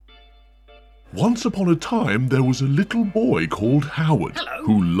Once upon a time, there was a little boy called Howard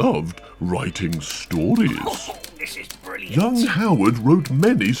who loved writing stories. Oh, this is brilliant. Young Howard wrote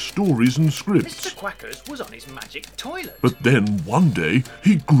many stories and scripts. Mr. Quackers was on his magic toilet. But then one day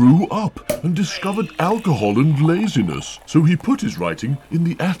he grew up and discovered alcohol and laziness, so he put his writing in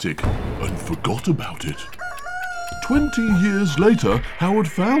the attic and forgot about it. 20 years later, Howard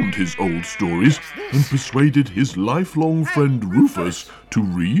found his old stories and persuaded his lifelong friend Rufus to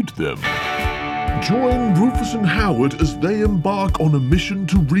read them. Join Rufus and Howard as they embark on a mission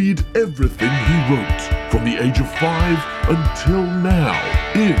to read everything he wrote, from the age of 5 until now,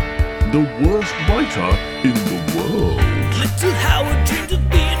 in The Worst Writer in the World. Little Howard dreamed of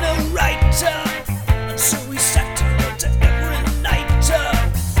being a writer, and so he sat and wrote every night.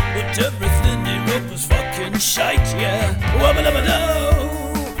 But everything he wrote was fucking shite, yeah.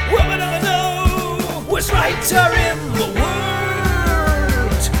 Wubba-dubba-doo, wubba-dubba-doo. Worst writer in the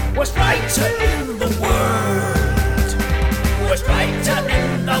world, worst writer in the world, worst writer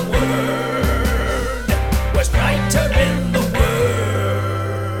in the world, worst writer in the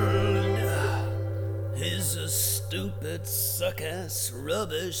world. He's a stupid, suck-ass,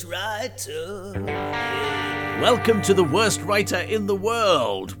 rubbish writer. Welcome to The Worst Writer in the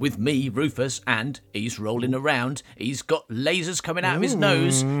World, with me, Rufus, and he's rolling around. He's got lasers coming out of his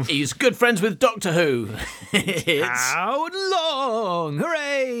nose. He's good friends with Doctor Who. Howard Long!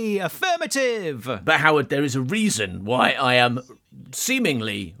 Hooray! Affirmative! But Howard, there is a reason why I am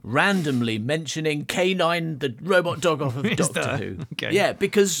seemingly randomly mentioning K9, the robot dog off of Doctor there? Who. Okay. Yeah,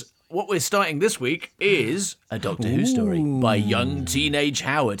 because what we're starting this week is a Doctor Who story by young teenage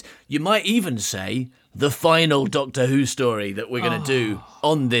Howard. You might even say the final Doctor Who story that we're going to do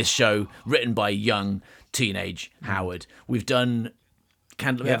on this show, written by young teenage Howard. We've done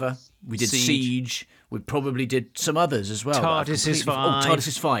Candle of Yeah. Ever, we did Siege, we probably did some others as well. TARDIS is 5. TARDIS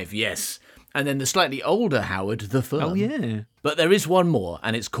is 5, yes. And then the slightly older Howard, The Firm. Oh, yeah. But there is one more,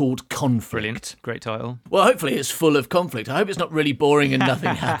 and it's called Conflict. Brilliant. Great title. Well, hopefully it's full of conflict. I hope it's not really boring and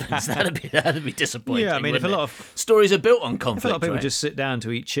nothing happens. That'd be disappointing. Yeah, I mean, if a wouldn't lot it? of stories are built on conflict, If a lot of people right? just sit down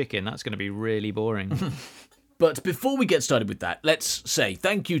to eat chicken, that's going to be really boring. But before we get started with that, let's say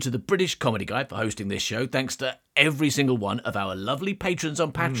thank you to the British Comedy Guide for hosting this show. Thanks to every single one of our lovely patrons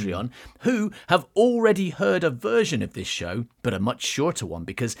on Patreon who have already heard a version of this show, but a much shorter one,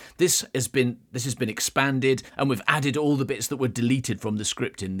 because this has been expanded and we've added all the bits that were deleted from the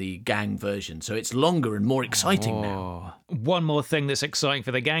script in the gang version. So it's longer and more exciting now. One more thing that's exciting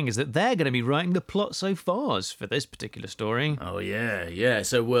for the gang is that they're going to be writing the plot so fars for this particular story. Oh yeah.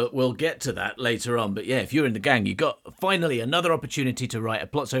 So we'll get to that later on. But yeah, if you're in the gang, you got finally another opportunity to write a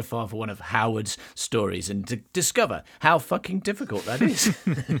plot so far for one of Howard's stories and to discover how fucking difficult that is.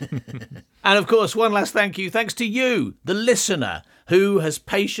 And of course, one last thanks to you, the listener, who has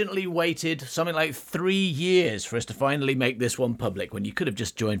patiently waited something like 3 years for us to finally make this one public, when you could have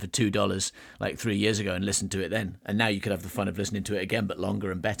just joined for $2 like 3 years ago and listened to it then. And now you could have the fun of listening to it again, but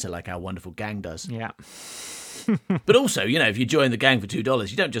longer and better, like our wonderful gang does. Yeah. But also, if you join the gang for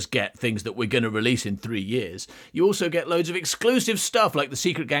 $2, you don't just get things that we're going to release in 3 years. You also get loads of exclusive stuff like the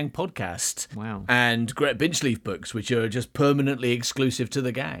Secret Gang podcast. Wow. And Gret Binchleaf books, which are just permanently exclusive to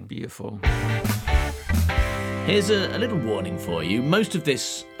the gang. Beautiful. Here's a little warning for you. Most of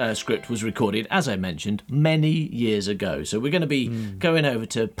this script was recorded, as I mentioned, many years ago. So we're going to be going over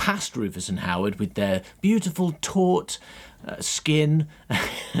to past Rufus and Howard with their beautiful taut skin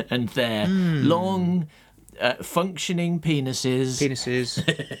and their long functioning penises,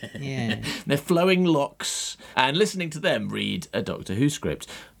 Yeah. their flowing locks, and listening to them read a Doctor Who script.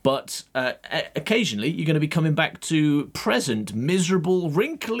 But occasionally you're going to be coming back to present, miserable,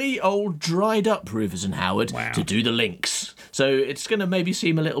 wrinkly, old, dried up Rufus and Howard to do the links. So it's going to maybe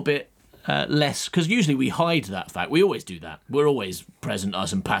seem a little bit less, because usually we hide that fact. We always do that. We're always present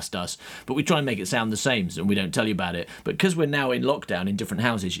us and past us, but we try and make it sound the same, and we don't tell you about it. But because we're now in lockdown in different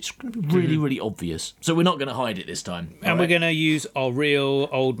houses, it's going to be really, really obvious. So we're not going to hide it this time. And we're going to use our real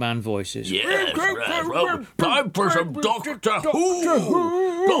old man voices. Yeah, well, time for some Doctor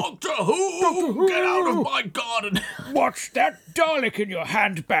Who! Doctor Who! Get out of my garden! What's that Dalek in your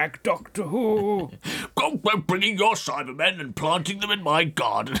handbag, Doctor Who? Go bringing your Cybermen and planting them in my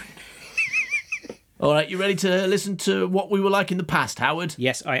garden. All right, you ready to listen to what we were like in the past, Howard?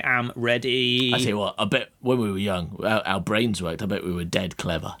 Yes, I am ready. I tell you what, I bet when we were young, our brains worked. I bet we were dead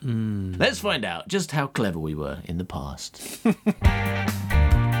clever. Let's find out just how clever we were in the past.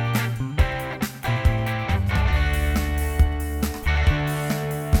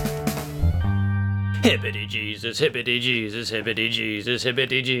 Hippity Jesus, hippity Jesus, hippity Jesus,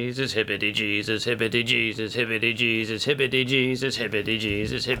 hippity Jesus, hippity Jesus, hippity Jesus, hippity Jesus, hippity Jesus, hippity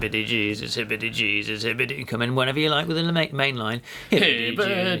Jesus, hippity Jesus, hippity Jesus, hippity. Come in whenever you like within the main line.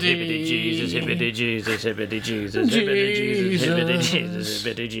 Hippity Jesus, hippity Jesus, hippity Jesus, hippity Jesus,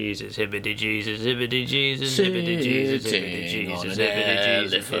 hippity Jesus, hippity Jesus, hippity Jesus, hippity Jesus, hippity Jesus, hippity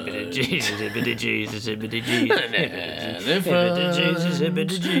Jesus, hippity Jesus, hippity Jesus, hippity Jesus, hippity Jesus, hippity Jesus,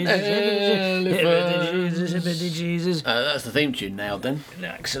 hippity Jesus, Jesus, hippity Jesus. That's the theme tune nailed then.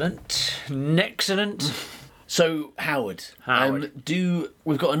 Excellent. Excellent. So, Howard.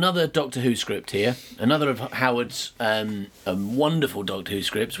 We've got another Doctor Who script here. Another of Howard's wonderful Doctor Who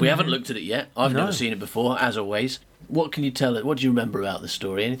scripts. We haven't looked at it yet. I've never seen it before, as always. What can you tell us? What do you remember about the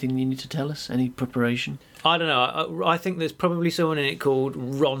story? Anything you need to tell us? Any preparation? I don't know. I think there's probably someone in it called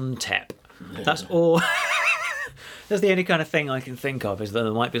Ron Tepp. That's all. That's the only kind of thing I can think of, is that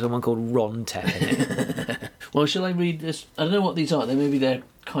there might be someone called Ron Tepp in it. Well, shall I read this? I don't know what these are. Maybe they're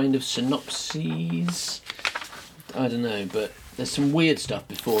kind of synopses. I don't know, but there's some weird stuff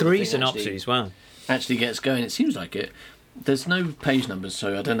before. 3 synopses, wow. Actually gets going. It seems like it. There's no page numbers,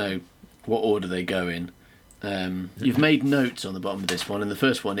 so I don't know what order they go in. You've made notes on the bottom of this one, and the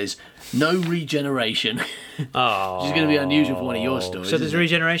first one is no regeneration. Oh, which is going to be unusual for one of your stories. So there's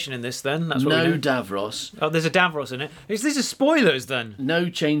regeneration in this, then? That's what no Davros. Oh, there's a Davros in it. Is these spoilers, then? No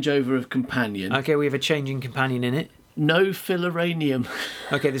changeover of companion. Okay, we have a changing companion in it. No filuranium.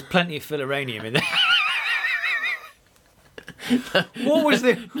 Okay, there's plenty of filuranium in there. What was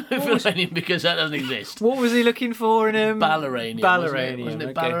the... Filuranium, because that doesn't exist. What was he looking for in him? Balleranium. Wasn't it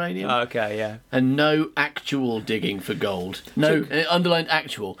Okay. Balleranium? Okay, yeah. And no actual digging for gold. No, underlined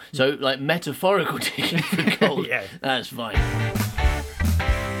actual. So, like, metaphorical digging for gold. Yeah. That's fine.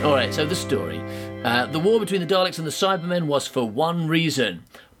 All right, so the story. The war between the Daleks and the Cybermen was for one reason.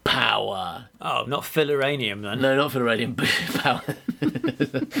 Power. Oh, not filuranium, then. No, not filuranium, but power.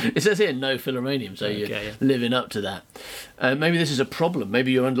 It says here no filuranium, so you're living up to that. Maybe this is a problem.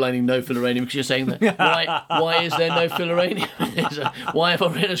 Maybe you're underlining no filuranium because you're saying that why is there no filuranium in it? Why have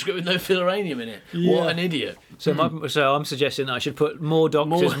I written a script with no filuranium in it? Yeah. What an idiot. So, so I'm suggesting that I should put more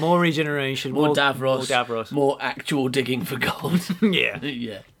doctors, more regeneration, more Davros, more actual digging for gold. Yeah.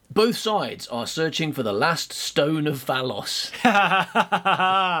 Yeah. Both sides are searching for the last stone of Valos.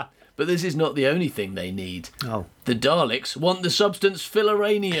 But this is not the only thing they need. Oh. The Daleks want the substance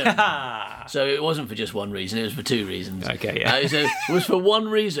filuranium. So it wasn't for just one reason, it was for 2 reasons. Okay, yeah. So it was for one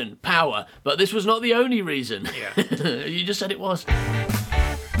reason, power. But this was not the only reason. Yeah. You just said it was.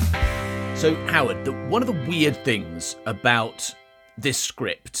 So, Howard, one of the weird things about this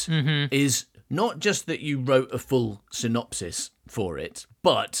script is not just that you wrote a full synopsis for it,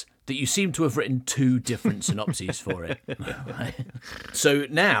 but that you seem to have written 2 different synopses for it. So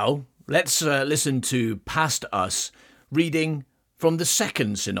now, let's listen to Past Us reading from the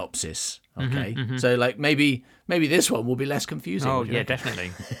second synopsis. Okay? So, like, maybe this one will be less confusing. Oh, yeah,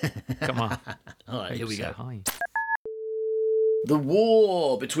 definitely. Come on. All right, here we go. High. The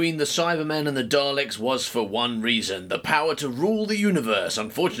war between the Cybermen and the Daleks was for one reason, the power to rule the universe.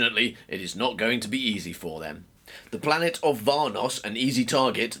 Unfortunately, it is not going to be easy for them. The planet of Varnos, an easy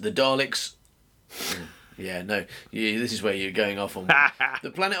target, the Daleks... this is where you're going off on.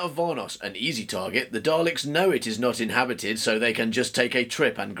 The planet of Varnos, an easy target, the Daleks know it is not inhabited, so they can just take a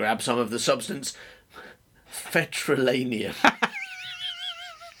trip and grab some of the substance... Fetralanium.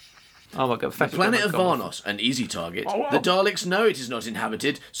 Oh my god, the planet of Varnos, an easy target. The Daleks know it is not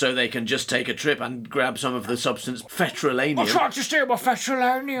inhabited, so they can just take a trip and grab some of the substance Fetralanium. I tried to steal my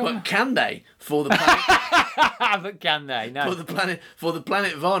Fetralanium. But can they? For the planet... But can they? No. For the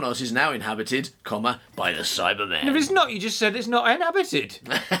planet Varnos is now inhabited, by the Cybermen. If it's not, you just said it's not inhabited.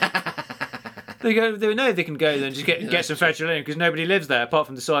 They know they can go there and just get some Fetralanium because nobody lives there apart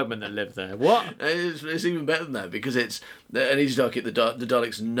from the Cybermen that live there. What? It's even better than that because it's an easy target. The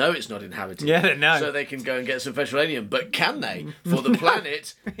Daleks know it's not inhabited. Yeah, they know. So they can go and get some Fetralanium. But can they? For the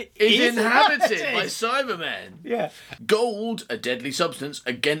planet is inhabited by Cybermen. Yeah. Gold, a deadly substance,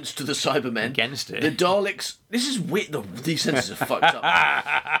 against the Cybermen. Against it. The Daleks... This is weird. These sentences are fucked up.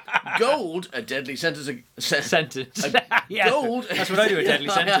 Gold, a deadly sentence... Sentence. Yeah. Gold... That's what I do, a deadly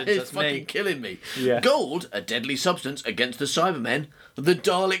sentence. It's That's fucking me. killing me. Yeah. Gold, a deadly substance against the Cybermen. The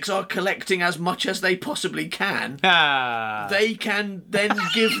Daleks are collecting as much as they possibly can. They can then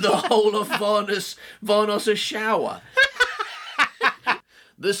give the whole of Varnos a shower.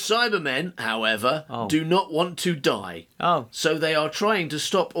 The Cybermen, however, do not want to die. Oh. So they are trying to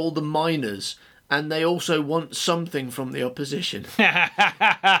stop all the miners and they also want something from the opposition.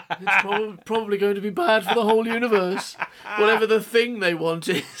 It's probably going to be bad for the whole universe. Whatever the thing they want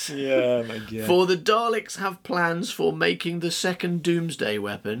is. Yeah, my God. For the Daleks have plans for making the second Doomsday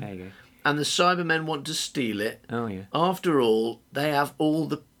weapon, There you go. and the Cybermen want to steal it. Oh, yeah. After all, they have all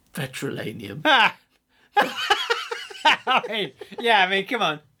the petrolanium. I mean, come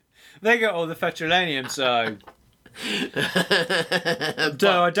on. They got all the petrolanium, so... So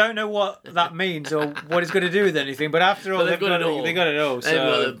I don't know what that means or what it's going to do with anything, but after all, they've got it all. They got it all. They've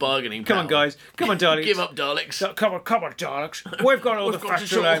got So the bargaining come on, power. guys. Come on, Daleks. Give up, Daleks. Come on, Daleks. We've got all the got it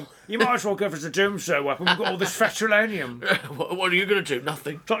petrolanium. all. You might as well give us the Doomsday weapon. We've got all this petrolanium. What are you going to do?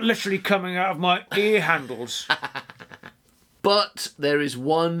 Nothing. It's like literally coming out of my ear handles. But there is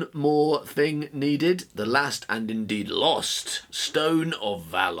one more thing needed. The last and indeed lost Stone of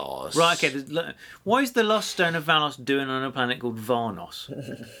Valos. Right, okay. Why is the Lost Stone of Valos doing on a planet called Varnos?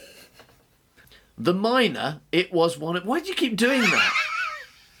 The miner, it was one of... Why do you keep doing that?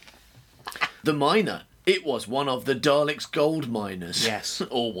 The miner, it was one of the Daleks' gold miners. Yes.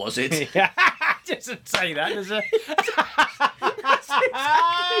 Or was it? Doesn't say that, does it? That's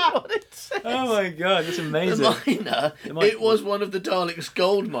exactly what it says. Oh my God, that's amazing. The miner, it was one of the Daleks'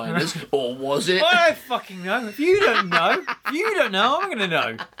 gold miners. Or was it? I don't fucking know. If you don't know, I'm going to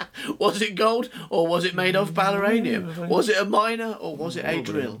know. Was it gold or was it made of balleranium? Was it a miner or was it a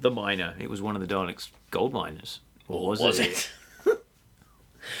drill? The miner. It was one of the Daleks' gold miners. Or was it?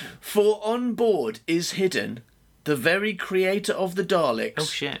 For on board is hidden the very creator of the Daleks. Oh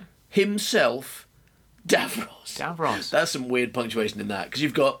shit. Himself, Davros. Davros. That's some weird punctuation in that, because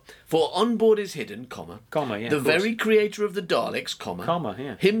you've got, for on board is hidden, comma, Yeah. the of course. very creator of the Daleks, comma,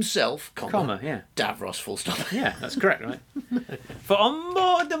 Yeah. himself, Yeah. Davros, full stop. Yeah, that's correct, right? For on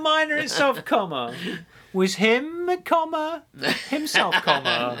board the miner itself, was him, himself,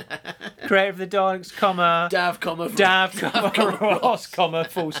 creator of the Daleks, Dav, Ross,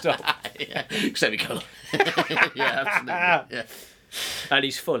 full stop. yeah, semicolon. Yeah, absolutely. Yeah. And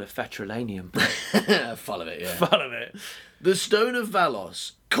he's full of petrolanium. Full of it, yeah. Full of it. The Stone of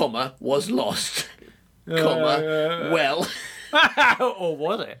Valos, was lost, well. Or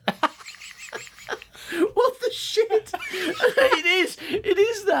was it? What the shit? It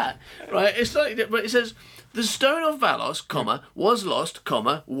is that, right? It's like, but it says the Stone of Valos, was lost,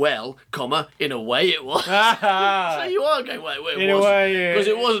 well, in a way it was. So you are going, wait, In it a was, way, yeah. because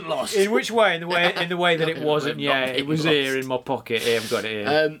it wasn't lost. In which way? In the way that it wasn't. Not Yeah, it being was lost. here in my pocket. Here, I've got it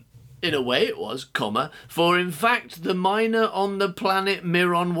here. In a way it was, for in fact the miner on the planet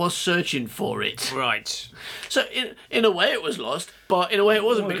Miron was searching for it. Right. So in a way it was lost, but in a way it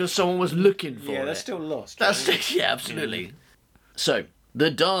wasn't because someone was looking for it. Yeah, that's still lost. That's yeah, absolutely. So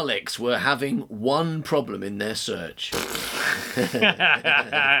the Daleks were having one problem in their search: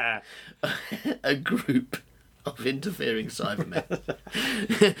 a group of interfering Cybermen.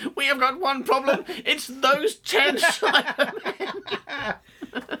 We have got one problem. It's those 10 Cybermen.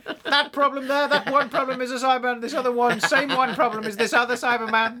 That problem there, that one problem is a Cyberman, this other one, same one problem is this other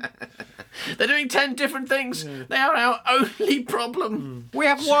Cyberman. They're doing 10 different things. They are our only problem. We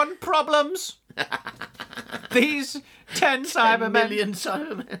have one problems. These 10 Cybermen. Million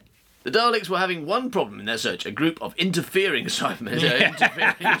Cybermen. The Daleks were having one problem in their search: a group of interfering Cybermen.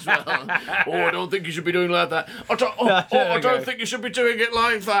 Interfering as well. Oh, I don't think you should be doing like that. I don't think you should be doing it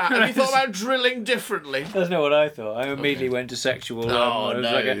like that. Have you thought about drilling differently? That's not what I thought. I immediately went to sexual. Oh,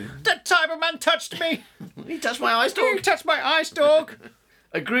 no. That Cyberman touched me. He touched my eye You stalk. touched my eye stalk.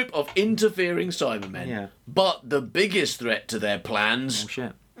 A group of interfering Cybermen. Yeah. But the biggest threat to their plans, Oh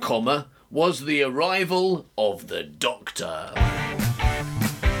shit. was the arrival of the Doctor.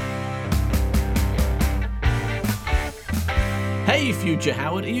 Hey, Future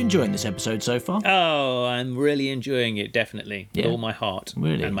Howard, are you enjoying this episode so far? Oh, I'm really enjoying it, definitely. Yeah. With all my heart.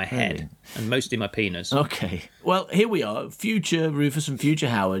 Really? And my head. Really? And mostly my penis. Okay. Well, here we are, Future Rufus and Future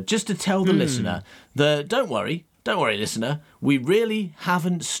Howard, just to tell the listener that don't worry, listener, we really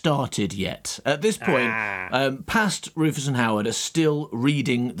haven't started yet. At this point, past Rufus and Howard are still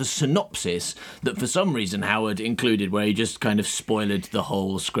reading the synopsis that for some reason Howard included, where he just kind of spoiled the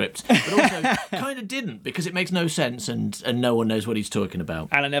whole script, but also kind of didn't, because it makes no sense and no one knows what he's talking about.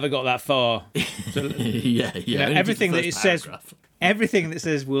 And I never got that far. Yeah. You know, only everything the that it first says, paragraph. everything that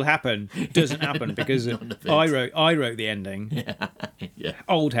says will happen doesn't happen because None of it. I wrote the ending. Yeah.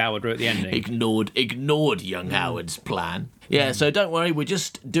 Old Howard wrote the ending. Ignored young Howard's plan. Yeah, so don't worry, we're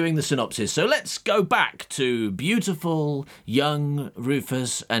just doing the synopsis. So let's go back to beautiful young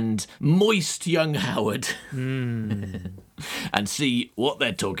Rufus and moist young Howard and see what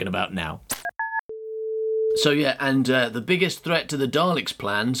they're talking about now. So yeah, and the biggest threat to the Daleks'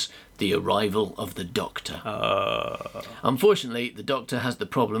 plans, the arrival of the Doctor. Unfortunately, the Doctor has the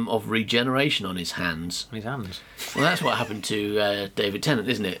problem of regeneration on his hands. On his hands. Well, that's what happened to David Tennant,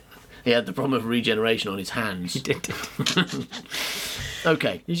 isn't it? He had the problem of regeneration on his hands. He did.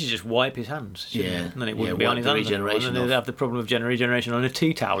 Okay. You should just wipe his hands. shouldn't Yeah. you? And then it Yeah, wouldn't be on wipe his the hands. regeneration And then they'd off. have the problem of regeneration on a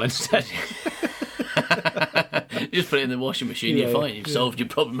tea towel instead. Just put it in the washing machine, Yeah, you're fine. You've solved your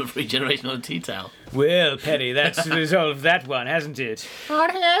problem of regeneration on a tea towel. Well, Penny, that's resolved that one, hasn't it? Oh,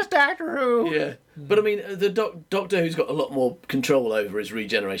 yes, Doctor Who. Yeah. But I mean, the Doctor Who's got a lot more control over his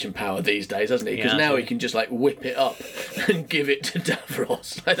regeneration power these days, hasn't he? Because Yeah, now that's he can just like whip it up and give it to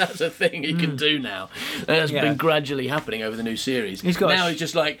Davros. Like, that's a thing he can do now. And that's Yeah. been gradually happening over the new series. He's got now he's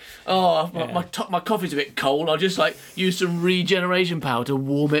just like, my coffee's a bit cold. I'll just like use some regeneration power to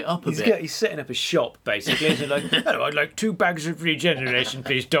warm it up a bit. He's setting up a shop, basically. So like, hello, I'd like 2 bags of regeneration,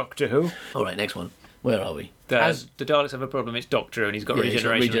 please, Doctor Who. All right, next one. Where are we? The Daleks have a problem, it's Doctor Who, and he's got Yeah, he's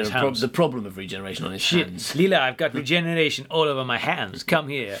got regeneration on his hands. the problem of regeneration on his hands. Leela, I've got regeneration all over my hands. Come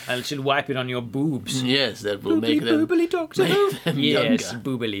here, I shall wipe it on your boobs. Yes, that will make them, Boobily, Doctor Who. them Yes, younger.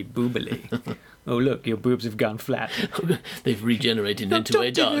 boobily. Oh, look, your boobs have gone flat. They've regenerated into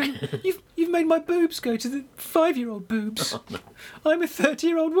a dog. You've made my boobs go to the 5-year-old boobs. Oh, I'm a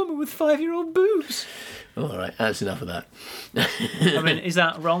 30-year-old woman with 5-year-old boobs. All right, that's enough of that. I mean, is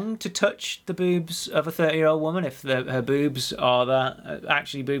that wrong to touch the boobs of a 30-year-old woman if her boobs are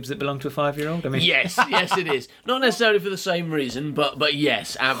actually boobs that belong to a 5-year-old? I mean, Yes, it is. Not necessarily for the same reason, but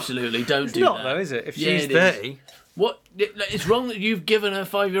yes, absolutely. Don't it's do not that. though, is it? If Yeah, she's it is. 30, What? It's wrong that you've given her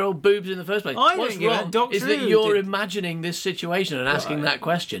 5-year-old boobs in the first place. I What's didn't give her. wrong Doctor is that Who you're did. imagining this situation and asking that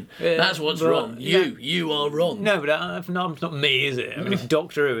question. Yeah, That's what's but wrong. You are wrong. no, but it's not me, is it? I mean, if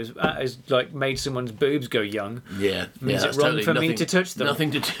Doctor Who has like made someone's boobs go young, Yeah. Is it that's wrong totally for me nothing- to touch them?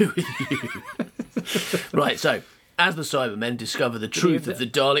 Nothing to do with you. Right, so, as the Cybermen discover the truth of the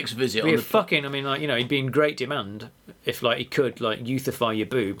Daleks' visit on be a the... fucking. I mean, like, you know, he'd be in great demand if like he could like youthify your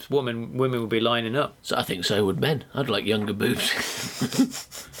boobs. Women would be lining up. So I think so would men. I'd like younger boobs.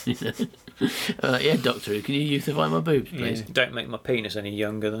 You know? Yeah, Doctor Who, can you youthify my boobs, please? Yeah, don't make my penis any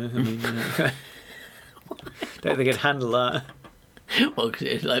younger though. I mean, you know, don't think I'd handle that. Well,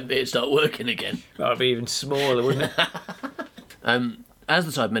 because it'd start working again. That'd be even smaller, wouldn't it? As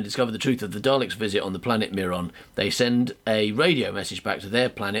the Cybermen discover the truth of the Daleks' visit on the planet Miron, they send a radio message back to their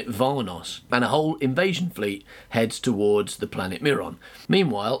planet Varnos, and a whole invasion fleet heads towards the planet Miron.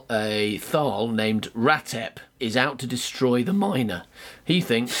 Meanwhile, a Thal named Ratep is out to destroy the miner. He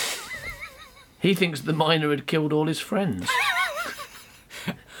thinks the miner had killed all his friends.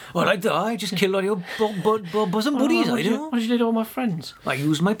 Well, I die. Just kill all your bosom buddies, I do. What did you do to all my friends? I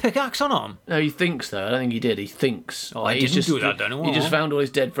used my pickaxe on them. No, he thinks though. I don't think he did. He thinks. Oh, I he's didn't do that, don't I? He just found all his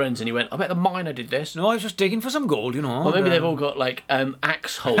dead friends and he went, I bet the miner did this. No, I was just digging for some gold, you know. Or maybe they've all got like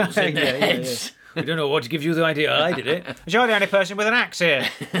axe holes in their heads. I don't know what gives you the idea I did it. You're the only person with an axe here,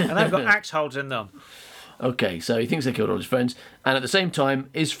 and I've got axe holes in them. Okay, so he thinks they killed all his friends, and at the same time,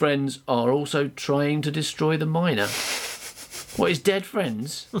 his friends are also trying to destroy the miner. What, his dead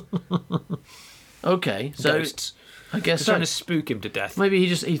friends? Okay, so Ghosts. I guess They're so. trying to spook him to death. Maybe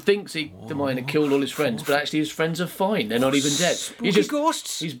he thinks the miner killed all his friends, but actually his friends are fine. They're not even dead. Spooky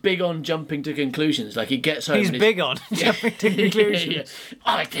ghosts. He's big on jumping to conclusions. Like he gets home. He's and big on jumping to conclusions. Yeah.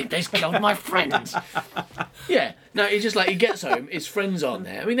 I think they killed my friends. Yeah. No, he's just like, he gets home, his friends aren't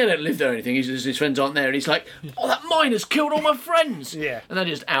there. I mean, they don't live there or anything. His friends aren't there, and he's like, oh, that miner's killed all my friends. Yeah. And they're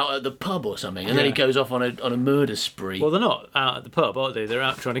just out at the pub or something, and then he goes off on a murder spree. Well, they're not out at the pub, are they? They're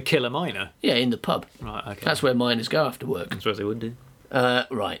out trying to kill a miner. Yeah, in the pub. Right, okay. That's where miners go after work. I suppose they would do.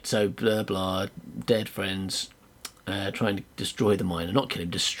 Right, so blah blah, dead friends, trying to destroy the miner, not kill him,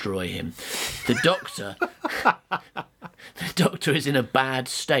 destroy him. The doctor is in a bad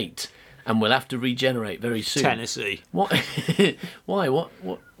state and will have to regenerate very soon. Tennessee. What? Why?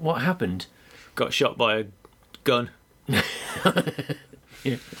 What happened? Got shot by a gun.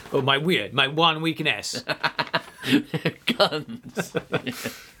 Yeah. Oh, my one weakness. Guns.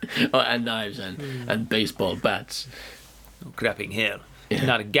 Oh, and knives and baseball bats. Oh, crapping hell. It's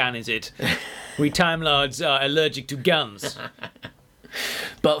not a gun, is it? We Time Lords are allergic to guns.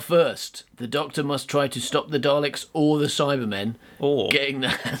 But first, the Doctor must try to stop the Daleks or the Cybermen Or getting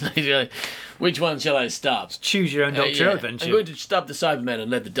the... Which one shall I stop? choose your own Doctor Yeah, adventure. I'm going to stop the Cybermen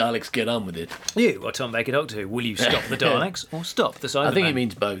and let the Daleks get on with it. You are Tom Baker Doctor Who. Will you stop the Daleks or stop the Cybermen? I think it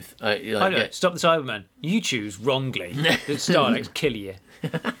means both. I don't know. Stop the Cybermen. You choose wrongly. The Daleks kill you.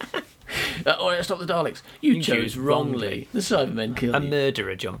 Or stop the Daleks. You chose choose wrongly. The Cybermen kill A you.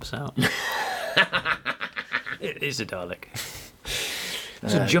 murderer jumps out. It is a Dalek.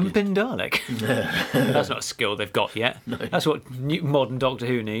 It's a jumping Dalek. That's not a skill they've got yet. No. That's what modern Doctor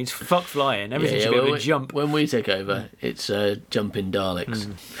Who needs. Fuck flying. Everything should be able to jump. When we take over, it's jumping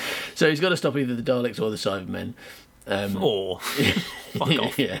Daleks. So he's got to stop either the Daleks or the Cybermen. Or fuck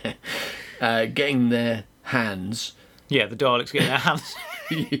off. Yeah. Getting their hands. Yeah, the Daleks getting their hands.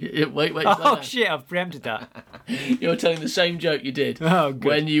 wait. Oh shit! I've preempted that. You're telling the same joke you did good.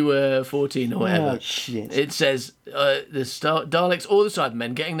 when you were 14 or whatever. Oh shit! It says the Daleks or the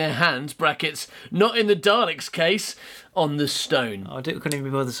Cybermen getting their hands (brackets) not in the Daleks' case on the stone. I couldn't even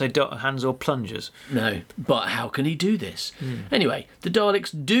be bothered to say hands or plungers. No, but how can he do this? Anyway, the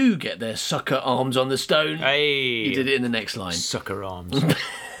Daleks do get their sucker arms on the stone. Hey, He did it in the next line. Sucker arms.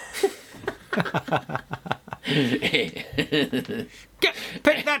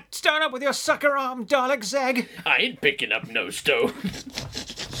 Pick that stone up with your sucker arm, Dalek Zeg. I ain't picking up no stone.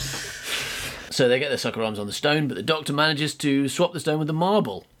 So they get their sucker arms on the stone, but the Doctor manages to swap the stone with the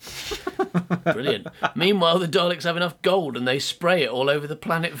marble. Brilliant. Meanwhile, the Daleks have enough gold and they spray it all over the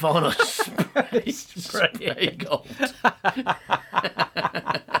planet Varna. Spray gold.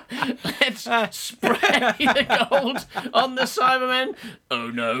 Let's spray the gold on the Cybermen. Oh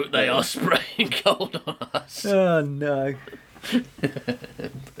no, they are spraying gold on us. Oh no.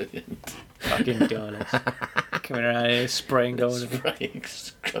 Fucking Daleks. Coming around here spraying gold.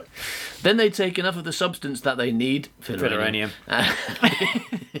 Then they take enough of the substance that they need, Filluranium,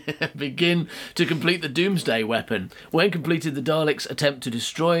 begin to complete the Doomsday weapon. When completed, the Daleks attempt to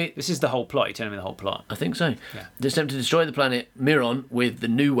destroy... This is the whole plot. You're telling me the whole plot. I think so. Yeah. They attempt to destroy the planet Miron with the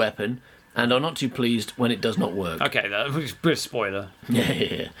new weapon and are not too pleased when it does not work. Okay, that was a bit of a spoiler.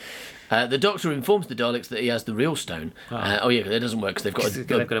 Yeah. The Doctor informs the Daleks that he has the real stone. That doesn't work because they've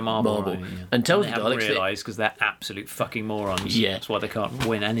got a marble. Right, yeah. And tells the the Daleks Daleks realised because they're absolute fucking morons. Yeah. That's why they can't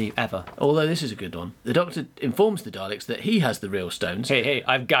win any ever. Although this is a good one. The Doctor informs the Daleks that he has the real stones. Hey,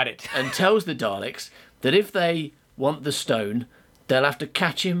 I've got it. And tells the Daleks that if they want the stone, they'll have to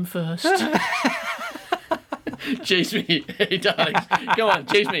catch him first. Chase me. Hey, Daleks. Come on,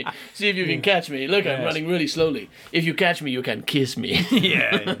 chase me. See if you can catch me. Look, I'm running really slowly. If you catch me, you can kiss me.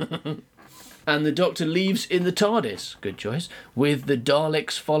 Yeah. And the Doctor leaves in the TARDIS. Good choice. With the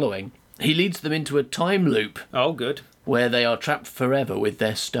Daleks following. He leads them into a time loop Oh, good. where they are trapped forever with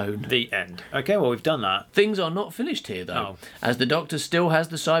their stone. The end. Okay, well, we've done that. Things are not finished here, though, as the Doctor still has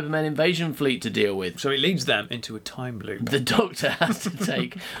the Cybermen invasion fleet to deal with. So it leads them into a time loop. The Doctor has to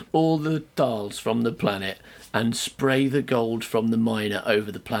take all the Dals from the planet and spray the gold from the miner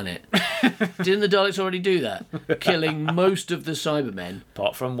over the planet. Didn't the Daleks already do that? Killing most of the Cybermen.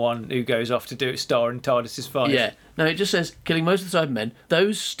 Apart from one who goes off to do it star in TARDIS's 5. Yeah. No, it just says, killing most of the Cybermen.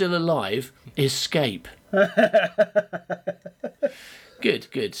 Those still alive escape.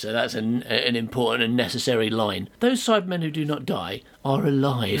 Good. So that's an important and necessary line. Those Cybermen who do not die are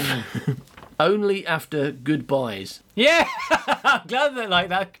alive. Only after goodbyes. Yeah! I'm glad that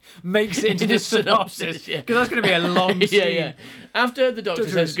that makes it into the synopsis. Yeah. Because that's going to be a long scene. Yeah. After the Doctor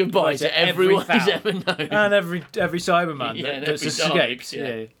says goodbye to everyone he's ever known. And every Cyberman Yeah, and that's every escaped.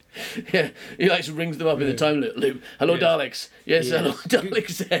 Daleks, yeah. He rings them up in the time loop. Hello, Daleks. Yes, Yeah. hello,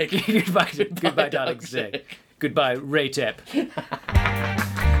 Daleks egg. Goodbye, Dalek Zeg. Goodbye, Raytep.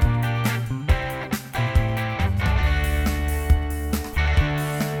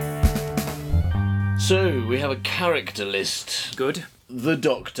 So, we have a character list. Good. The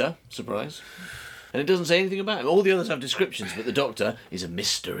Doctor, surprise. And it doesn't say anything about him. All the others have descriptions, but the Doctor is a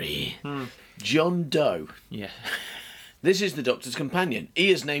mystery. John Doe. Yeah. This is the Doctor's companion. He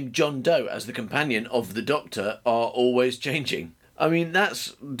is named John Doe as the companion of the Doctor are always changing. I mean,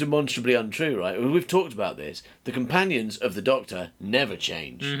 that's demonstrably untrue, right? We've talked about this. The companions of the Doctor never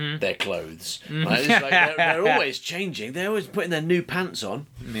change their clothes. Right? It's like they're always changing. They're always putting their new pants on.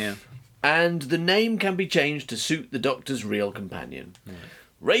 Yeah. And the name can be changed to suit the Doctor's real companion.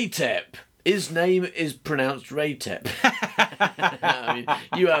 Raytep. His name is pronounced Raytep. I mean,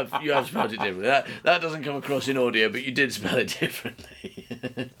 you have spelled it differently. That doesn't come across in audio, but you did spell it differently.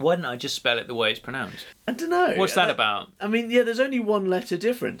 Why didn't I just spell it the way it's pronounced? I don't know. What's that about? I mean, yeah, there's only one letter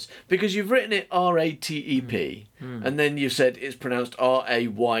difference because you've written it R-A-T-E-P and then you've said it's pronounced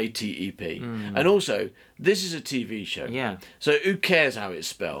R-A-Y-T-E-P. And also, this is a TV show. Yeah. So who cares how it's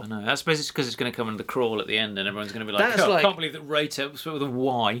spelled? No, that's basically because it's going to come under the crawl at the end and everyone's going to be like, That's I like- can't believe that Raytep was spelled with a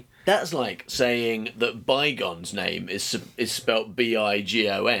Y. That's like saying that Bygone's name is spelt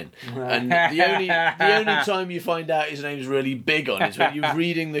B-I-G-O-N. And the only time you find out his name's really big on is when you're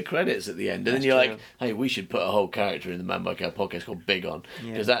reading the credits at the end. And then you're true. like, hey, we should put a whole character in the Man Like Our podcast called Big On.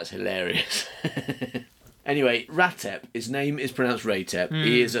 Because that's hilarious. Anyway, Ratep, his name is pronounced Raytep.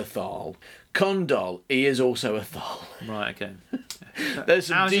 He is a Thal. Condal, he is also a Thal. Right, okay. There's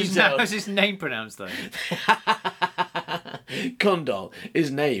some detail. How's his name pronounced, though? Condal,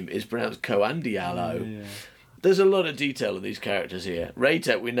 his name is pronounced Coandialo. Yeah. There's a lot of detail in these characters here.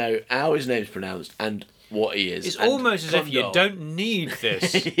 Raytep, we know how his name's pronounced and what he is. It's And almost as if you Condal- don't need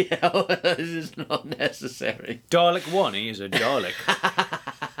this. Yeah, well, this is not necessary. Dalek 1, he is a Dalek.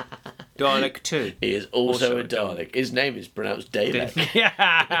 Dalek 2. He is also Also a a Dalek. His name is pronounced Dalek.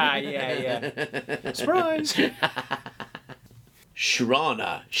 yeah. Surprise.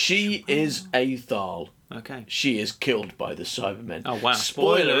 Shrana. She is a Thal. Okay. She is killed by the Cybermen. Oh, wow.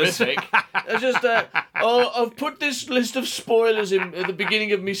 Spoilerific. It's just I've put this list of spoilers in at the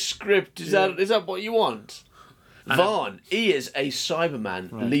beginning of my script. Is that what you want? Vaughn, he is a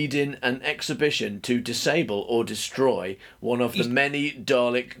Cyberman leading an exhibition to disable or destroy one of the many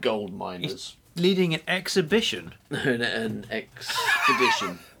Dalek gold miners. Leading an exhibition. An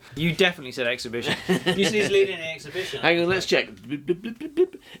expedition. You definitely said exhibition. You said he's leading an exhibition. Hang on, let's check. Blip, blip, blip, blip,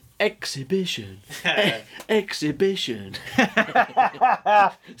 blip. Exhibition. Exhibition.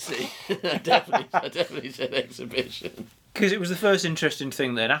 See, I definitely said exhibition. Because it was the first interesting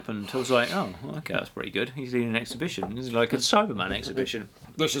thing that happened. I was like, oh, okay, that's pretty good. He's leading an exhibition. This is like a Cyberman exhibition.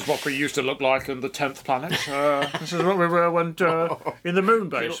 This is what we used to look like in the 10th planet. This is what we were when in the moon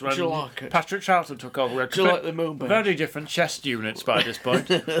base Do you when like it? Patrick Charlton took over. We had Do you like the moon base? very different chest units by this point.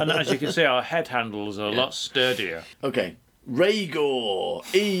 And as you can see, our head handles are a lot sturdier. Okay. Rhaegor.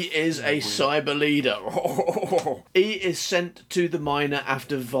 He is a cyber leader. He is sent to the miner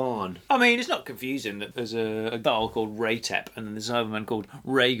after Vaughn. I mean, it's not confusing that there's a Thal called Raytep, and then there's a Cyberman called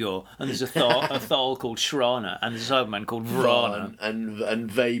Rhaegor, and there's a Thal called Shrana, and there's a Cyberman called Vrana. Vaughn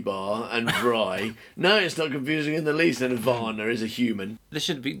and Vabar and Vry. No, it's not confusing in the least. And Varna is a human. There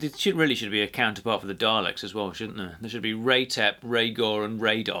should be a counterpart for the Daleks as well, shouldn't there? There should be Raytep, Rhaegor, and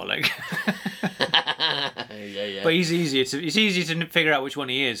Ray Dalek. Yeah. But it's easier to figure out which one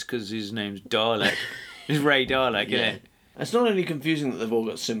he is because his name's Dalek. It's Ray Dalek, isn't it? It's not only confusing that they've all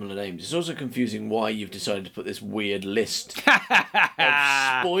got similar names, it's also confusing why you've decided to put this weird list of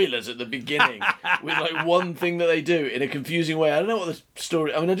spoilers at the beginning with like one thing that they do in a confusing way. I don't know what the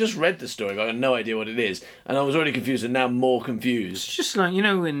story... I mean, I just read the story, but I have no idea what it is. And I was already confused and now more confused. It's just like, you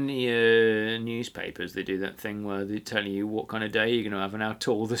know, in the newspapers, they do that thing where they tell you what kind of day you're going to have and how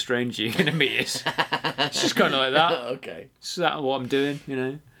tall the stranger you're going to meet is. It's just kind of like that. Okay. So that's what I'm doing, you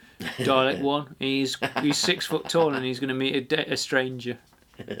know. Dalek 1, he's 6 foot tall and he's going to meet a stranger.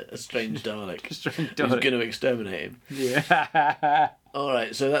 A strange Dalek. Strange Who's Dalek. going to exterminate him. Yeah.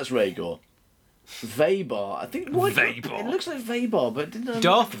 Alright, so that's Rhaegor. Vabar. I think... Vabar? It looks like Vabar, but didn't I...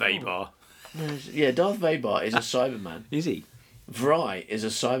 Darth Vader. Yeah, Darth Vabar is a Cyberman. Is he? Vry is a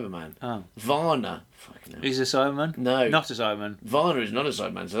Cyberman. Oh. Varna. Fucking hell. He's a Cyberman? No. Not a Cyberman. Varna is not a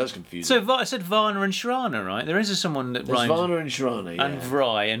Cyberman, so that's confusing. So I said Varna and Shrana, right? There is someone that There's rhymes... Varna and Shrana, yeah. And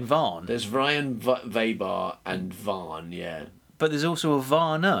Vry and Varn. There's Ryan Vabar and Varn, yeah. But there's also a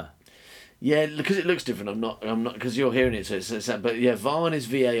Varna. Yeah, because it looks different. I'm not, because you're hearing it, so it's but yeah, Varn is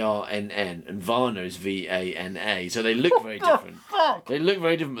Varnn and Varna is Vana. So they look very different. They look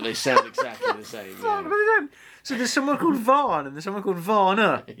very different, but they sound exactly the same. Yeah. So there's someone called Varn and there's someone called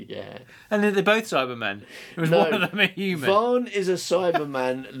Varna. Yeah. And they're both Cybermen. It was No, one of them a human. Varn is a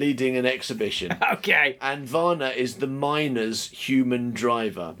Cyberman leading an exhibition. Okay. And Varna is the miner's human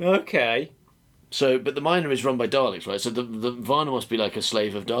driver. Okay. So, but the miner is run by Daleks, right? So the Varna must be like a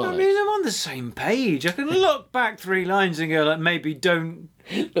slave of Daleks. I mean, I'm on the same page. I can look back 3 lines and go like, maybe don't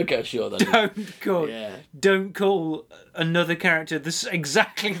Look how sure that is. Yeah. don't call another character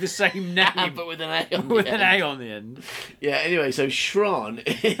exactly the same name, But with an A on with the an end. A on the end. Yeah, anyway, so Shran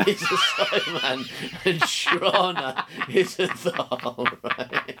is a Cyberman and Shrana is a Thal,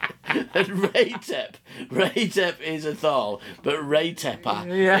 right? And Raytep is a Thal, but Raytepa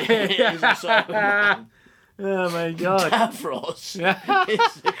is a Cyberman. Oh my god. Davros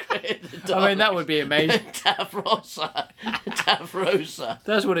is the creator. I mean, that would be amazing. Davrosa.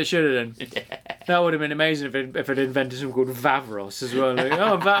 That's what it should have done. Yeah. That would have been amazing if it invented something called Vavros as well. Like,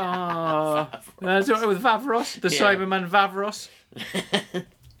 that's what with Vavros, the Cyberman Vavros.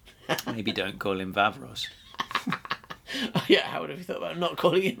 Maybe don't call him Vavros. Yeah, how would have you thought about not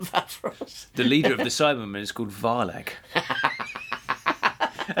calling him Vavros? The leader of the Cybermen is called Varlek.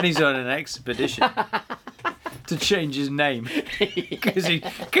 And he's on an expedition to change his name because he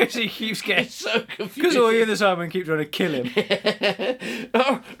keeps getting So confused. because all the other Cybermen keep trying to kill him.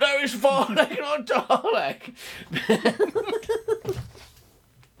 Oh, no, it's Varlek, not Dalek.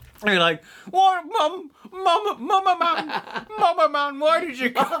 And you're like, what, Mama man, why did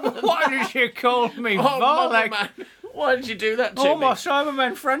you call me Oh, Mama Varlek? Man. Why did you do that to All me? my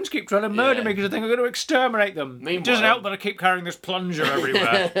Cybermen friends keep trying to murder me because I think I'm going to exterminate them. It doesn't Meanwhile- help that I keep carrying this plunger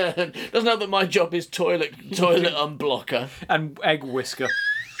everywhere. Doesn't help that my job is toilet unblocker. And egg whisker.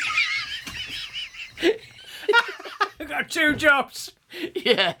 I've got 2 jobs.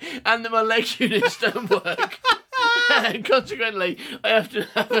 Yeah, and that my leg units don't work. And consequently, I have to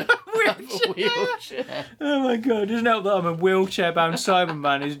have a wheelchair. Oh my god, doesn't help that I'm a wheelchair-bound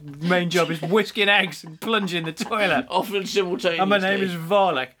Cyberman. His main job is whisking eggs and plunging the toilet. Often simultaneously. And my name is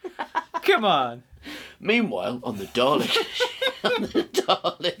Varlek. Come on. Meanwhile, on the Dalek,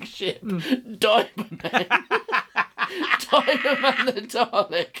 ship, Diamond the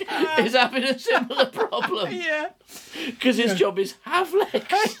Dalek is having a similar problem Yeah. because his job is have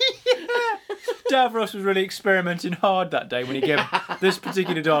legs. Davros was really experimenting hard that day when he gave this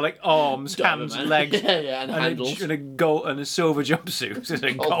particular Dalek arms, hands, Man. legs, yeah, and handles. and a gold and a silver jumpsuit. It's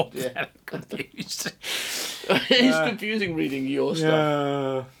a gold. yeah. Yeah. Confused. It's confusing reading your stuff.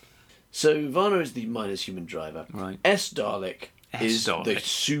 Yeah. So Varna is the minus human driver. Right. S Dalek is Dalek. the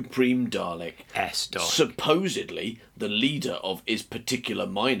supreme Dalek. S Dalek. Supposedly the leader of his particular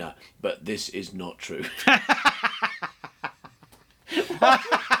minor, but this is not true.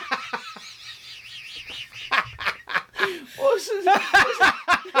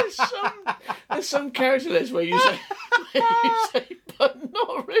 There's some character list where you say, but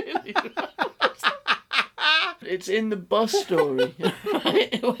not really. It's in the bus story.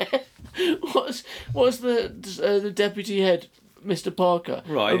 Right? What's the deputy head, Mr. Parker?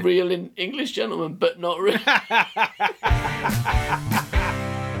 Right. A real English gentleman, but not really.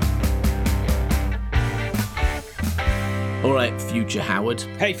 All right, future Howard.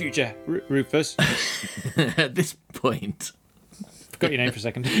 Hey, future Rufus. At this point, Forgot your name for a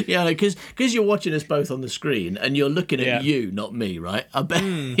second. yeah, because you're watching us both on the screen and you're looking at Yeah. you, not me, right? I bet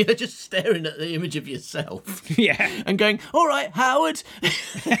you're just staring at the image of yourself Yeah. and going, "All right, Howard,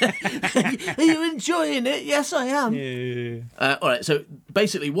 are you enjoying it?" Yes, I am. All right, so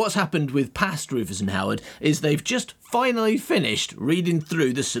basically what's happened with past Rufus and Howard is they've just finally finished reading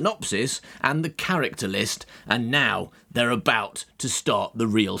through the synopsis and the character list, and now they're about to start the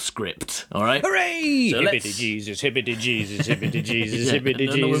real script, all right? Hooray! So Hibbity let's- Jesus, hibbity Jesus, hibbity Jesus, Yeah, hibbity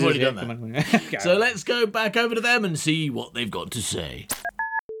no, Jesus. we've already done Come that. on. So let's go back over to them and see what they've got to say.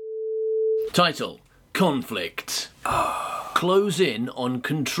 Title: Conflict. Close in on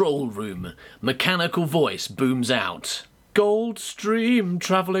control room. Mechanical voice booms out. Gold stream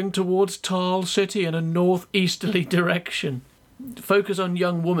travelling towards Tal City in a northeasterly direction. Focus on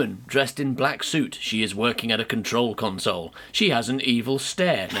young woman dressed in black suit. She is working at a control console. She has an evil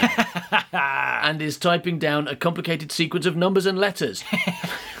stare now. And is typing down a complicated sequence of numbers and letters.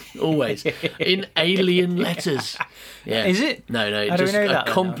 Always. In alien letters. Yeah. Is it? No, How do we just know a that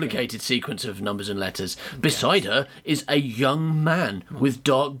then? complicated sequence of numbers and letters. Beside her is a young man with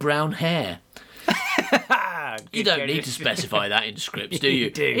dark brown hair. You don't need to specify that in scripts, do you?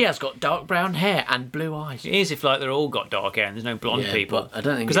 You do. He has got dark brown hair and blue eyes. It is if like they're all got dark hair and there's no blonde Yeah, people. but I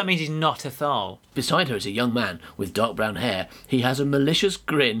don't think because it- that means he's not a Thal. Beside her is a young man with dark brown hair. He has a malicious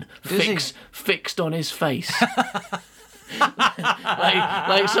grin fixed on his face.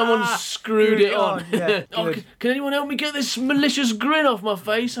 like someone screwed it on. Yeah, Oh, good. can anyone help me get this malicious grin off my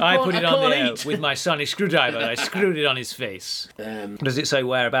face? I can't- put it I on can't there eat. with my sonic screwdriver. I screwed it on his face. Does it say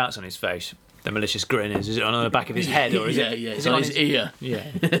whereabouts on his face? The malicious grin is. Is it on the back of his head or is yeah, it? yeah, is it's it on his ear. Yeah.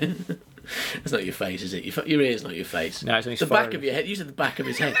 It's not your face, is it? Your ear's not your face. No, it's on his the back forehead. of your head. You said the back of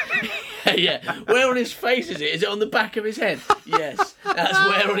his head. Yeah. Where on his face is it? Is it on the back of his head? Yes. That's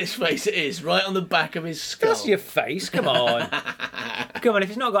where on his face it is. Right on the back of his skull. That's your face. Come on. Come on. If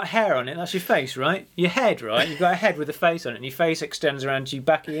it's not got hair on it, that's your face, right? Your head, right? You've got a head with a face on it, and your face extends around to the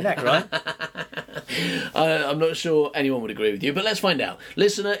back of your neck, right? I'm not sure anyone would agree with you, but let's find out.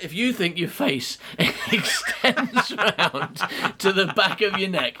 Listener, if you think your face extends round to the back of your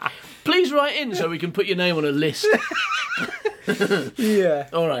neck, please write in so we can put your name on a list. Yeah.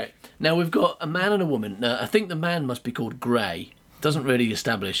 All right. Now we've got a man and a woman. Now I think the man must be called Gray. Doesn't really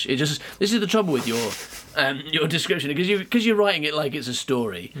establish. It just. This is the trouble with your description because you're writing it like it's a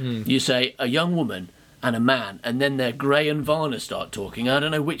story. You say a young woman and a man, and then they're Gray and Varna start talking. I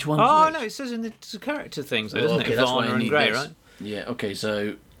don't know which one's Oh which. no, it says in the character things, though, Oh, doesn't okay, it? that's why I Varna and need Grey, this. right? Yeah. Okay.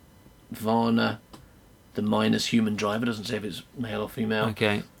 So Varna, the minus human driver, doesn't say if it's male or female.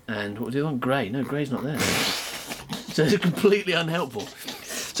 Okay. And what do you want? Gray? No, Gray's not there. So it's completely unhelpful.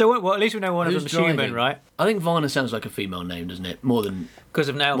 So well, at least we know one of Who's them's human, driving? right? I think Varna sounds like a female name, doesn't it? More than Because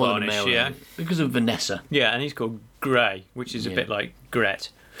of nail more than a varnish, male yeah. name. Because of Vanessa. Yeah, and he's called Grey, which is a Yeah. bit like Gret.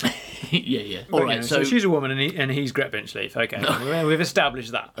 Yeah. But, All you right. know, So she's a woman and he's Gret Benchleaf. Okay, we've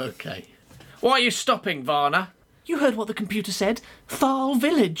established that. okay. Why are you stopping, Varna? You heard what the computer said. Thal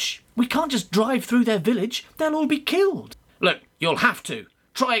Village. We can't just drive through their village. They'll all be killed. Look, you'll have to.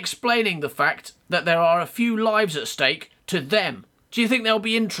 Try explaining the fact that there are a few lives at stake to them. Do you think they'll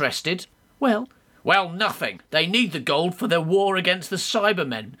be interested? Well, nothing. They need the gold for their war against the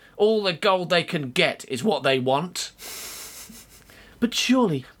Cybermen. All the gold they can get is what they want. But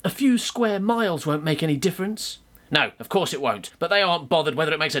surely a few square miles won't make any difference. No, of course it won't. But they aren't bothered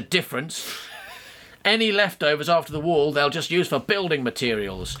whether it makes a difference. Any leftovers after the wall, they'll just use for building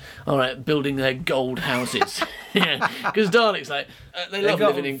materials. All right, building their gold houses. Yeah, because Daleks, they love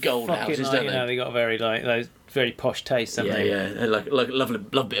living in gold houses, don't they? They got very those very posh tastes, haven't they? Yeah, they love a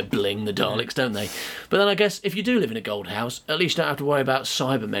bit of bling, the Daleks, don't they? But then I guess if you do live in a gold house, at least you don't have to worry about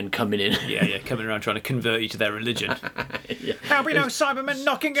Cybermen coming in. Yeah, coming around trying to convert you to their religion. Yeah. There'll be no Cybermen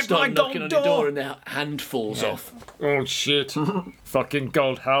knocking at Start my gold knocking on door. your door and their hand falls off. Oh shit! Fucking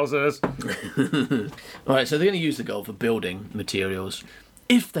gold houses. All right, so they're going to use the gold for building materials.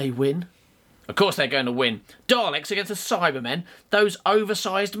 If they win, of course they're going to win. Daleks against the Cybermen. Those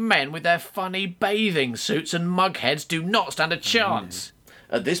oversized men with their funny bathing suits and mug heads do not stand a chance.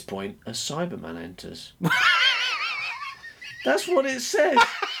 At this point, a Cyberman enters. That's what it says.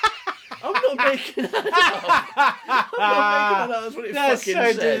 I'm not making that up. I'm not making that up. That's what it fucking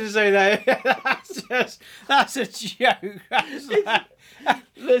says. Say that. That's a joke.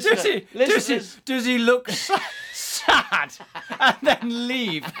 Does he look sad and then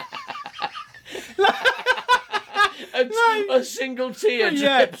leave? A single tear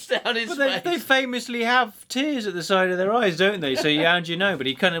drips down his face. They famously have tears at the side of their eyes, don't they? So you know, but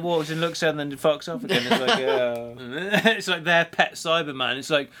he kind of walks and looks at them and then fucks off again. It's like, it's like their pet Cyberman. It's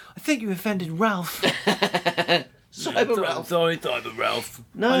like, I think you offended Ralph. Cyber Ralph. Sorry, Cyber Ralph.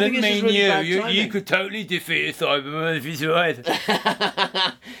 No, I think didn't it's just mean really bad you. timing. You could totally defeat a Cyberman if he's right.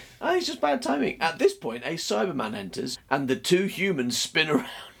 I think it's just bad timing. At this point, a Cyberman enters and the two humans spin around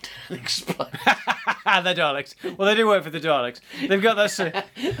and explode. The Daleks. Well, they do work for the Daleks. They've got this. No,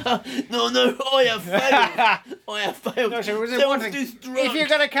 I have failed. I have failed. No, so there's Don't one thing. destroy If you're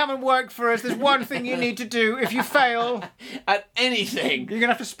going to come and work for us, there's one thing you need to do. If you fail, at anything. you're going to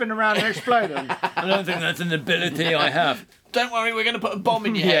have to spin around and explode them. I don't think that's an ability I have. Don't worry, we're going to put a bomb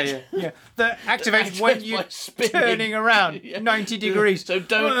in your head. Yeah. That activates Activates when by you're spinning. turning around 90 degrees. So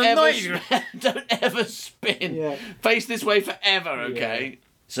don't Well, ever, 90. don't ever spin. Yeah. Face this way forever, okay?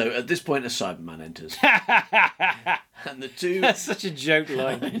 So at this point, a Cyberman enters, and the two. That's such a joke I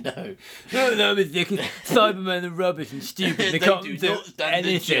line. know. No, ridiculous. Cybermen are rubbish and stupid. They can't do do not stand a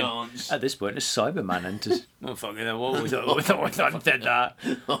anything. chance. At this point, a Cyberman enters. Oh, fucking hell. What was that? I thought I said that.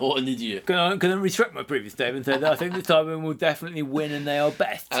 Oh, what an idiot! Can I retract my previous statement and say that I think the Cybermen will definitely win and they are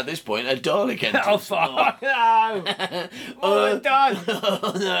best? At this point, a Dalek enters. Oh, fuck. No. What have I done?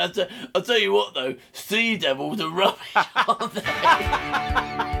 Oh, no, I'll tell you what though, Sea Devils are rubbish, aren't they?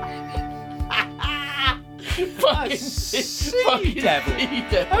 Fucking Sea Devil. Sea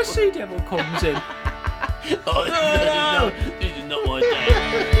Devil. How Sea Devil comes in. Oh, this is not my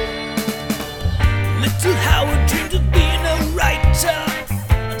day. Little Howard dreamed of being a writer,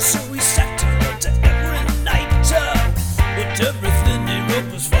 and so he sat and wrote every night. But everything he wrote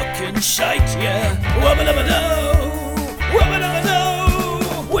was fucking shite, yeah. Wubba-dubba-doo,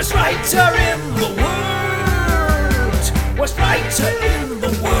 wubba-dubba-doo. Worst writer in the world, worst writer in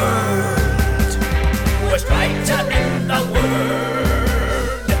the world, worst writer in the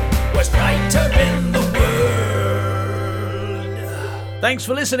world, worst writer in the world. Thanks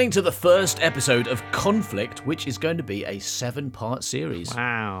for listening to the first episode of Conflict, which is going to be a 7-part series.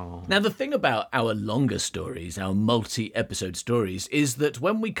 Wow. Now, the thing about our longer stories, our multi-episode stories, is that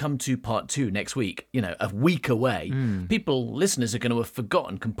when we come to part 2 next week, a week away, listeners are going to have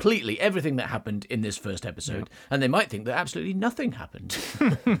forgotten completely everything that happened in this first episode, and they might think that absolutely nothing happened.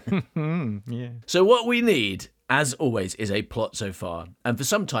 So what we need, as always, is a plot so far. And for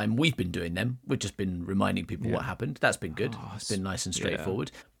some time, we've been doing them. We've just been reminding people what happened. That's been good. It's been nice and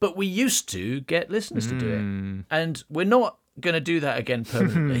straightforward. But we used to get listeners to do it. And we're not going to do that again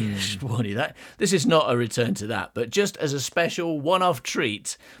permanently. I should warn you that. This is not a return to that, but just as a special one-off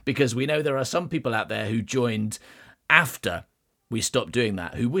treat, because we know there are some people out there who joined after we stopped doing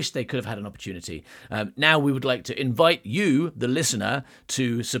that, who wish they could have had an opportunity. Now we would like to invite you, the listener,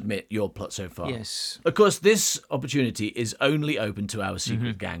 to submit your plot so far. Yes. Of course, this opportunity is only open to our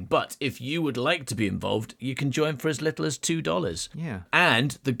secret gang, but if you would like to be involved, you can join for as little as $2. Yeah.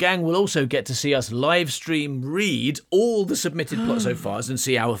 And the gang will also get to see us live stream read all the submitted plot so fars and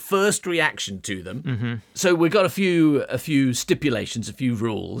see our first reaction to them. So we've got a few stipulations, a few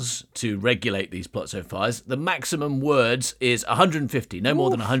rules to regulate these plot so fars. The maximum words is 150, no more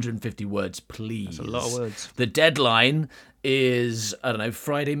than 150 words, please. That's a lot of words. The deadline is, I don't know,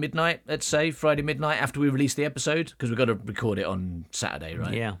 Friday midnight, let's say. Friday midnight after we release the episode, because we've got to record it on Saturday,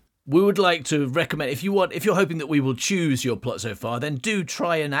 right? Yeah. We would like to recommend, if you're hoping that we will choose your plot so far, then do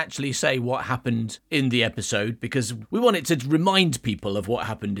try and actually say what happened in the episode, because we want it to remind people of what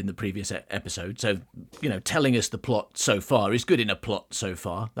happened in the previous episode. So, telling us the plot so far is good in a plot so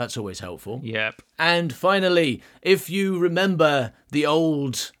far. That's always helpful. Yep. And finally, if you remember the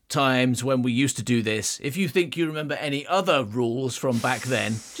old times when we used to do this, if you think you remember any other rules from back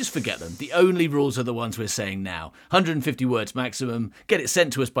then, just forget them. The only rules are the ones we're saying now. 150 words maximum. Get it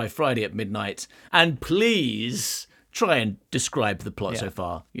sent to us by Friday at midnight. And please try and describe the plot so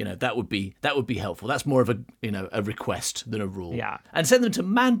far. That would be helpful. That's more of a request than a rule. Yeah. And send them to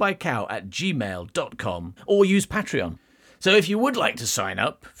manbycow@gmail.com or use Patreon. So if you would like to sign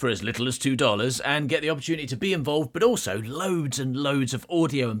up for as little as $2 and get the opportunity to be involved, but also loads and loads of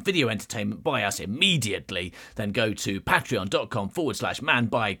audio and video entertainment by us immediately, then go to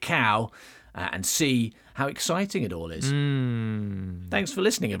patreon.com/manbycow and see how exciting it all is. Thanks for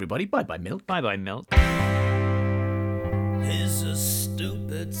listening, everybody. Bye-bye, Milk. Bye-bye, Milk. He's a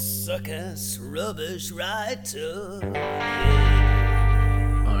stupid, suck-ass, rubbish writer.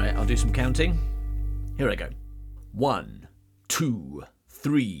 All right, I'll do some counting. Here I go. 1, 2,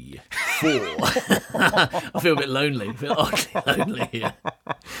 3, 4. I feel a bit lonely. I feel oddly lonely here.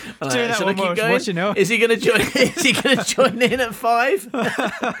 Do that Shall one I keep more, going? watch it now. Is he going to join? Is he going to join in at 5?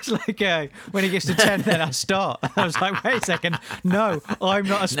 It's like, when he gets to 10, then I'll start. I was like, wait a second. No, I'm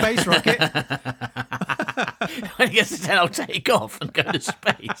not a space rocket. When he gets to 10, I'll take off and go to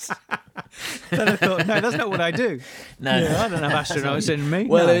space. Then I thought, no, that's not what I do. No, I don't have astronauts in me.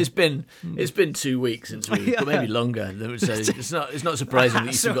 Well, no. it's been 2 weeks since we, or maybe longer. So it's not surprising that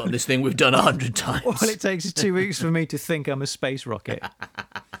you've still got on this thing we've done 100 times. All it takes is 2 weeks for me to think I'm a space rocket.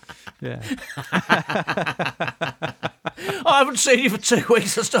 Yeah. I haven't seen you for 2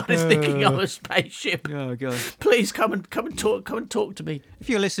 weeks. I started thinking I'm a spaceship. Oh god. Please come and talk to me. If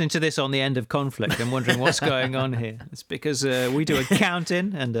you're listening to this on the end of conflict and wondering what's going on here, it's because we do a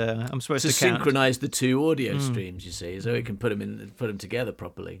count-in and I'm supposed To to count. synchronise the two audio streams, you see, so we can put them together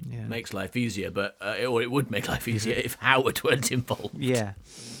properly. Yeah. Makes life easier, but or it would make life easier if Howard weren't involved. Yeah.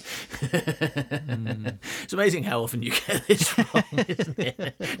 It's amazing how often you get this wrong, isn't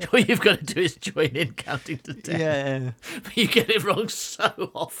it? All you've got to do is join in counting to 10. Yeah. But you get it wrong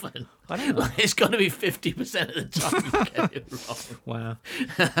so often. I don't know. Like, it's got to be 50% of the time you get it wrong. Wow.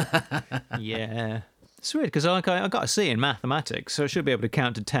 Yeah. It's weird because I got a C in mathematics, so I should be able to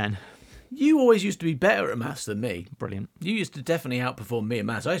count to 10. You always used to be better at maths than me. Brilliant. You used to definitely outperform me in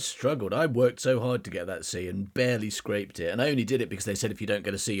maths. I struggled. I worked so hard to get that C and barely scraped it. And I only did it because they said if you don't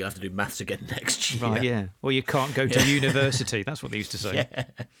get a C, you have to do maths again next year. Right, yeah. Well, you can't go to university. That's what they used to say.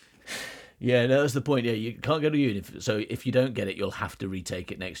 Yeah, no, that's the point. Yeah, you can't go to uni. So if you don't get it, you'll have to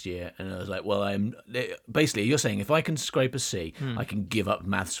retake it next year. And I was like, well, basically, you're saying if I can scrape a C, I can give up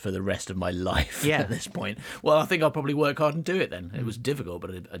maths for the rest of my life Yeah. at this point. Well, I think I'll probably work hard and do it then. It was difficult,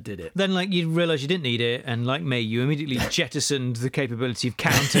 but I did it. Then, you realise you didn't need it, and like me, you immediately jettisoned the capability of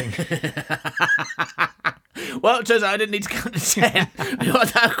counting. Well, it turns out I didn't need to count to 10.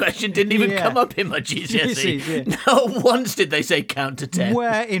 That question didn't even Yeah. come up in my GCSE. Yeah. Not once did they say count to 10.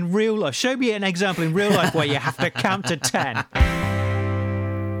 Where in real life? Show me an example in real life where you have to count to 10.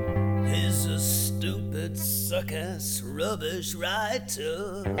 He's a stupid, suck-ass, rubbish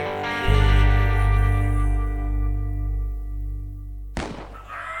writer.